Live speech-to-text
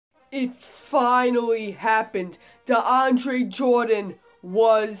It finally happened. DeAndre Jordan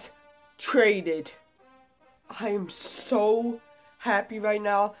was traded. I am so happy right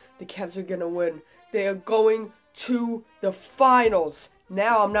now. The Cavs are going to win. They are going to the finals.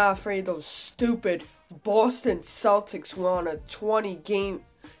 Now I'm not afraid of those stupid Boston Celtics who are on a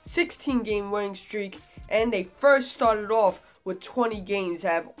 16-game winning streak. And they first started off with 20 games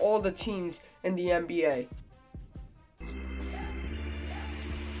out of all the teams in the NBA.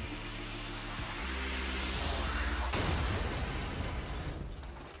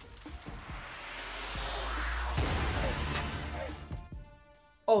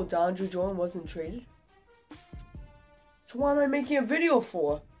 Oh, DeAndre Jordan wasn't traded? So why am I making a video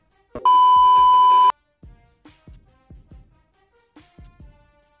for?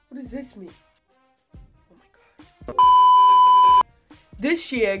 What does this mean? Oh my god.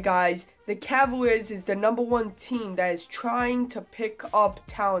 This year, guys, the Cavaliers is the #1 team that is trying to pick up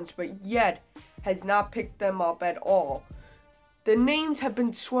talents, but yet has not picked them up at all. The names have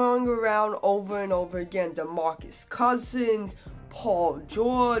been swirling around over and over again. DeMarcus Cousins, Paul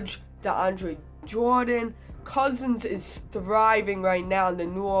George, DeAndre Jordan. Cousins is thriving right now in the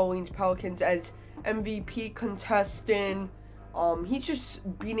New Orleans Pelicans as MVP contestant. He's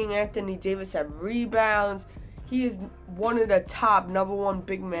just beating Anthony Davis at rebounds. He is one of the top #1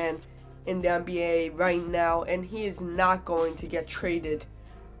 big men in the NBA right now, and he is not going to get traded.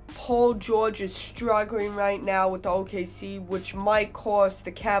 Paul George is struggling right now with the OKC, which might cost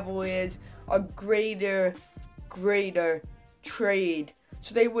the Cavaliers a greater trade.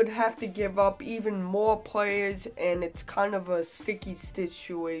 So they would have to give up even more players, and it's kind of a sticky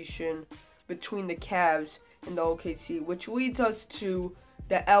situation between the Cavs and the OKC, which leads us to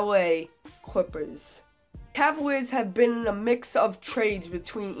the LA Clippers. Cavaliers have been in a mix of trades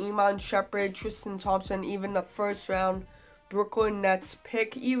between Iman Shumpert, Tristan Thompson, even the first round Brooklyn Nets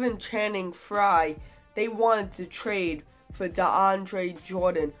pick, even Channing Frye. They wanted to trade for DeAndre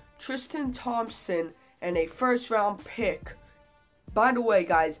Jordan, Tristan Thompson, and a first round pick. By the way,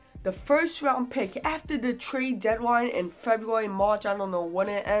 guys, the first round pick after the trade deadline in February, March, I don't know when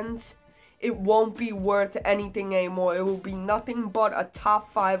it ends, it won't be worth anything anymore. It will be nothing but a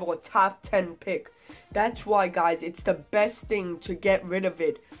top 5 or top 10 pick. That's why, guys, it's the best thing to get rid of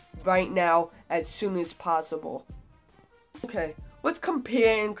it right now as soon as possible. Okay, let's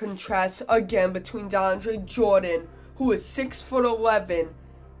compare and contrast again between DeAndre Jordan, who is 6'11",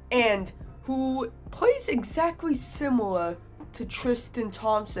 and who plays exactly similar to Tristan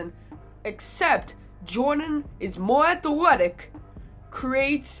Thompson, except Jordan is more athletic,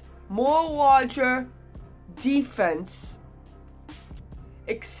 creates more larger defense,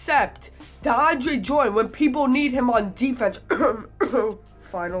 except DeAndre Jordan, when people need him on defense,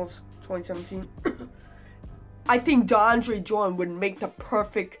 Finals 2017, I think DeAndre Jordan would make the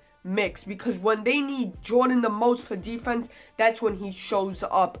perfect mix, because when they need Jordan the most for defense, that's when he shows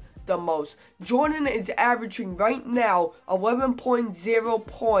up the most. Jordan is averaging right now 11.0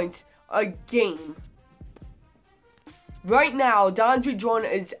 points a game. Right now, DeAndre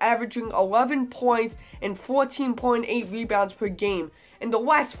Jordan is averaging 11 points and 14.8 rebounds per game. In the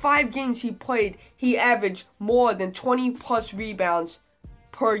last 5 games he played, he averaged more than 20 plus rebounds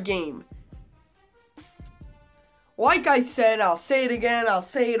per game. Like I said, I'll say it again, I'll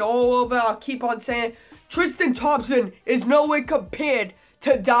say it all over, I'll keep on saying, Tristan Thompson is nowhere compared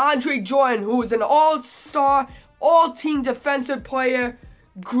to DeAndre Jordan, who is an all-star, all-team defensive player,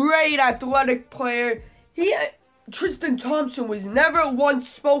 great athletic player. Tristan Thompson was never once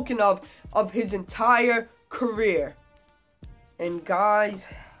spoken of his entire career. And guys,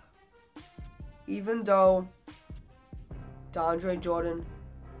 even though DeAndre Jordan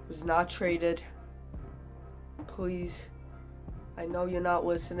was not traded, please, I know you're not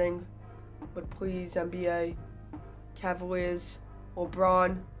listening, but please, NBA, Cavaliers,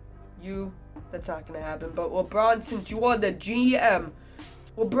 LeBron, that's not going to happen, but LeBron, since you are the GM,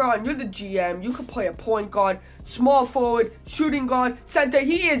 LeBron, you're the GM, you can play a point guard, small forward, shooting guard, center,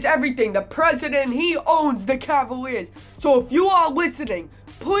 he is everything, the president, he owns the Cavaliers. So if you are listening,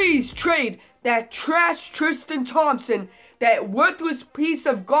 please trade that trash Tristan Thompson, that worthless piece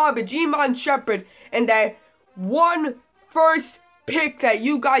of garbage Iman Shumpert, and that one first pick that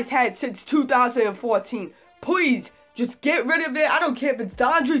you guys had since 2014. Please, just get rid of it. I don't care if it's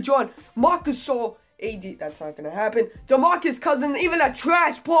DeAndre Jordan, Marcus Gasol, AD, that's not going to happen, DeMarcus Cousins, even that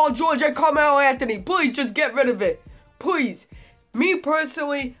trash Paul George and Carmelo Anthony. Please, just get rid of it. Please. Me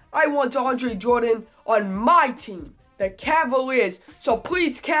personally, I want DeAndre Jordan on my team, the Cavaliers. So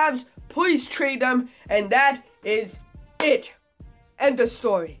please, Cavs, please trade them. And that is it. End the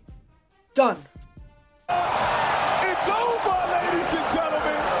story. Done. It's over, ladies and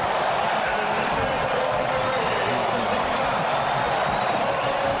gentlemen.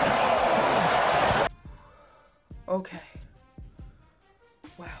 Okay.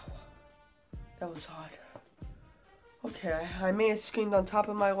 Wow. That was hard. Okay, I may have screamed on top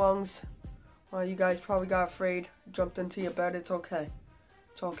of my lungs. Well, you guys probably got afraid. Jumped into your bed. It's okay.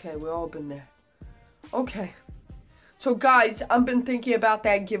 It's okay. We've all been there. Okay. So, guys, I've been thinking about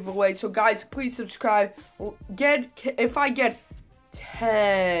that giveaway. So, guys, please subscribe. If I get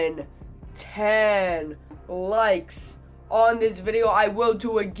 10 likes on this video, I will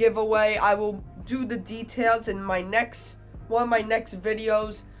do a giveaway. I will do the details in one of my next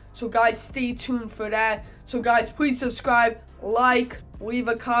videos. So guys, stay tuned for that. So guys, please subscribe, like, leave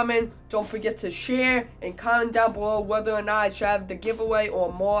a comment. Don't forget to share and comment down below whether or not I should have the giveaway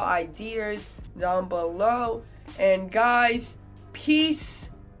or more ideas down below. And guys, peace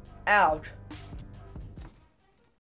out.